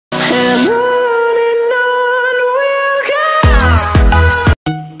and on we'll go.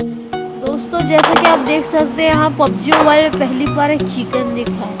 दोस्तों जैसा कि आप देख सकते हैं यहाँ पबजी मोबाइल में पहली बार एक चिकन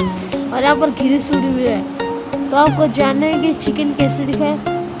दिखा है और यहाँ पर घिरी सूढ़ी भी है। तो आपको जानना है कि चिकन कैसे दिखा है,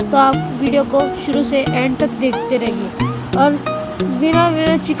 तो आप वीडियो को शुरू से एंड तक देखते रहिए। और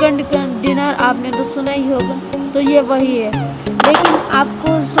बिना चिकन डिनर आपने तो सुना ही होगा, तो ये वही है। लेकिन आपको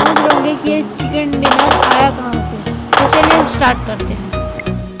समझ रहे होंगे कि ये चिकन डिनर आया कहाँ से। तो चलिए स्टार्ट करते हैं।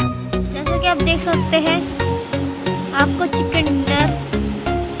 जैसा कि आप देख सकते हैं आपको चिकन डिनर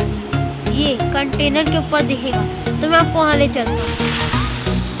ये कंटेनर के ऊपर दिखेगा, तो मैं आपको वहाँ ले चलता हूँ।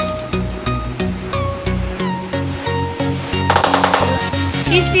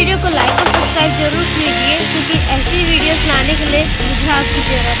 इस वीडियो को लाइक और सब्सक्राइब जरूर कीजिए, क्योंकि ऐसी वीडियोस लाने के लिए मुझे आपकी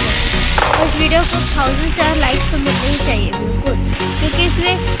ज़रूरत है। तो इस वीडियो को 1000 लाइक्स तो मिलने ही चाहिए बिल्कुल, क्योंकि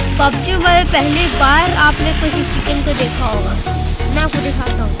इसमें पबजी में पहली बार आपने किसी चिकन को देखा होगा। मैं आपको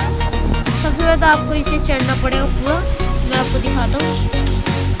दिखाता हूँ। सबसे ज़्यादा आपको इसे चढ़ना पड़ेगा पूरा। मैं आपको दिखाता हूँ।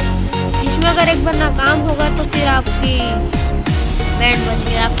 इसमें अगर एक बार नाकाम होगा तो फिर आपकी बैंड बज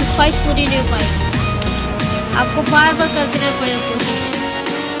गई, आपकी ख्वाहिश पूरी नहीं हो पाएगी। आपको बार बार कर देना पड़ेगा कोशिश।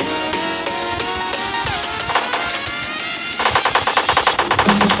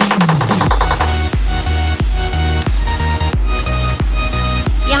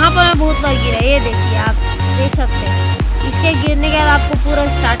 यहाँ पर मैं बहुत बार गिरा, ये देखिए आप देख सकते हैं। इसके गिरने के बाद आपको पूरा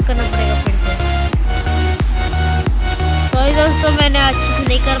स्टार्ट करना पड़ेगा फिर से। सॉरी दोस्तों मैंने अच्छे से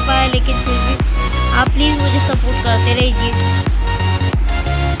नहीं कर पाया, लेकिन फिर भी आप प्लीज मुझे सपोर्ट करते रहिए।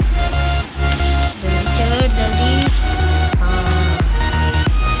 जल्दी चलो जल्दी।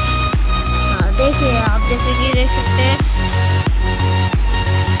 हाँ देखिए आप जैसे कि देख सकते हैं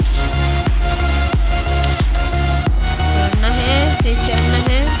चढ़ना है, फिर चढ़ना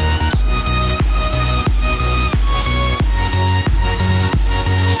है।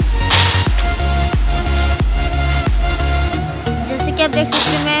 जैसे कि आप देख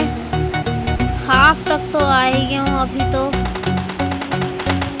सकते हैं मैं हाफ तक तो आ ही गया हूँ। अभी तो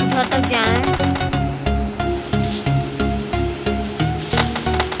घर तक जाना है।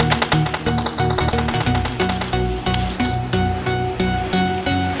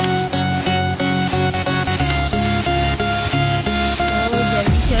 तो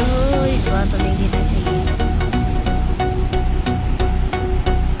जल्दी चलो, इस बार तो नहीं गिरना चाहिए।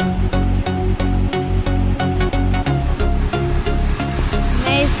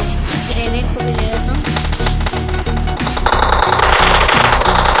 मैं इस ग्रेनेड को भी ले लेता हूँ।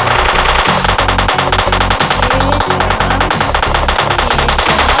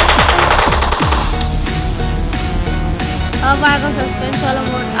 अब आएगा सस्पेंस वाला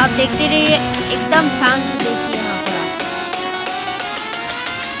मोड। आप देखते रहिए, एकदम ध्यान से देखिए। यहाँ पर आप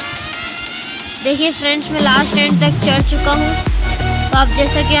देखिए फ्रेंड्स, मैं लास्ट एंड तक चढ़ चुका हूँ। तो आप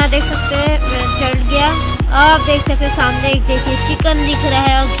जैसा कि यहाँ देख सकते हैं मैं चढ़ गया। आप देख सकते हैं सामने एक देखिए चिकन दिख रहा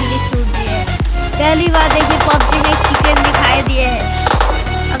है और गिली सूट भी है। पहली बार देखिए पबजी में चिकन दिखाई दिए है।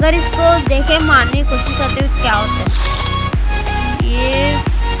 अगर इसको देखे मारने की कोशिश करते हैं क्या होता है। ये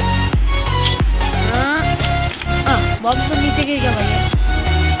बॉक्स तो नीचे गिर गया भैया।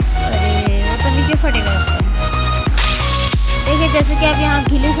 अरे वो तो नीचे फटेगा। देखिए जैसे कि आप यहाँ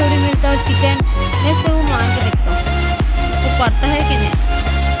घिली सोडी मिलता है और चिकन। मैं इसको वो मार के देखता हूँ इसको पड़ता है कि नहीं।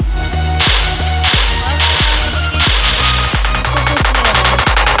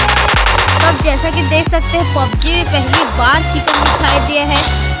 अब जैसा कि देख सकते हैं पबजी में पहली बार चिकन दिखाई दिया है।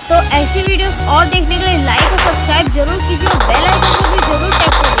 तो ऐसी वीडियोस और देखने के लिए लाइक और सब्सक्राइब जरूर कीजिए और बेल आइकन को भी जरूर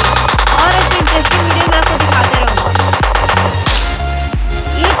टैप करिए। और ऐसी इंटरेस्टिंग वीडियो मैं आपको दिखाते रहूँगा।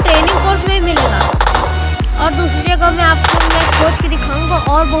 ये ट्रेनिंग कोर्स में मिलेगा और दूसरी जगह मैं आपको मैं खोज के दिखाऊंगा।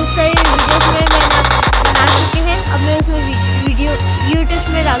 और बहुत सारी वीडियोस में मैंने बना चुके हैं, अब मैं उसमें वीडियो यूट्यूब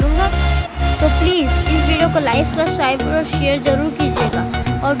में डालूंगा। तो प्लीज़ इस वीडियो को लाइक सब्सक्राइब और शेयर जरूर कीजिएगा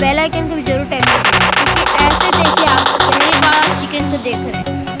और बेल आइकन को भी जरूर टैप कीजिएगा, क्योंकि ऐसे देखिए आप पहली बार चिकन को देख रहे हैं।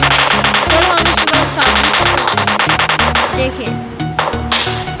 चलो हम इसके बाद साथ देखिए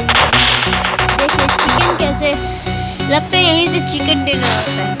चिकन कैसे लगता है। यहीं से चिकन डिनर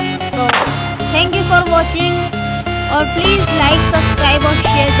होता है। तो थैंक यू फॉर वॉचिंग और प्लीज़ लाइक सब्सक्राइब।